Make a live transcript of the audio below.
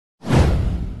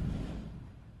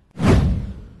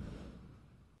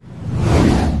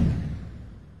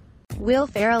Will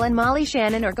Ferrell and Molly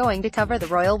Shannon are going to cover the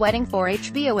royal wedding for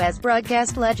HBO as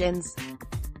broadcast legends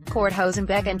Cord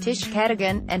Hosenbeck and Tish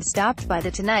Cattigan, and stopped by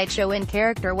The Tonight Show in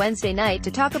character Wednesday night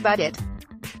to talk about it.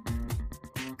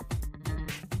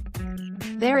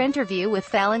 Their interview with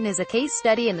Fallon is a case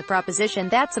study in the proposition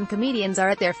that some comedians are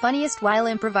at their funniest while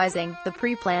improvising. The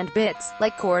pre-planned bits,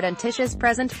 like Cord and Tish's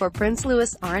present for Prince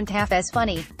Louis, aren't half as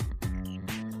funny.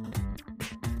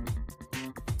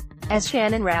 As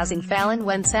Shannon razzing Fallon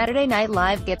when Saturday Night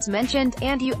Live gets mentioned,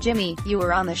 "And you, Jimmy, you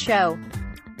were on the show.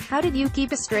 How did you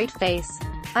keep a straight face?"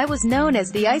 "I was known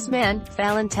as the Iceman,"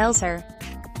 Fallon tells her.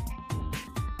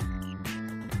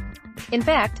 In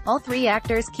fact, all three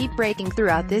actors keep breaking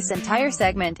throughout this entire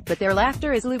segment, but their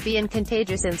laughter is loopy and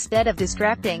contagious instead of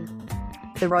distracting.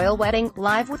 The royal wedding,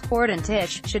 live with Cord and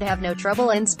Tish, should have no trouble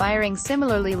inspiring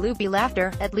similarly loopy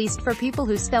laughter, at least for people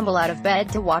who stumble out of bed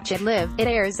to watch it live. It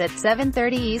airs at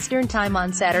 7:30 Eastern Time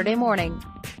on Saturday morning.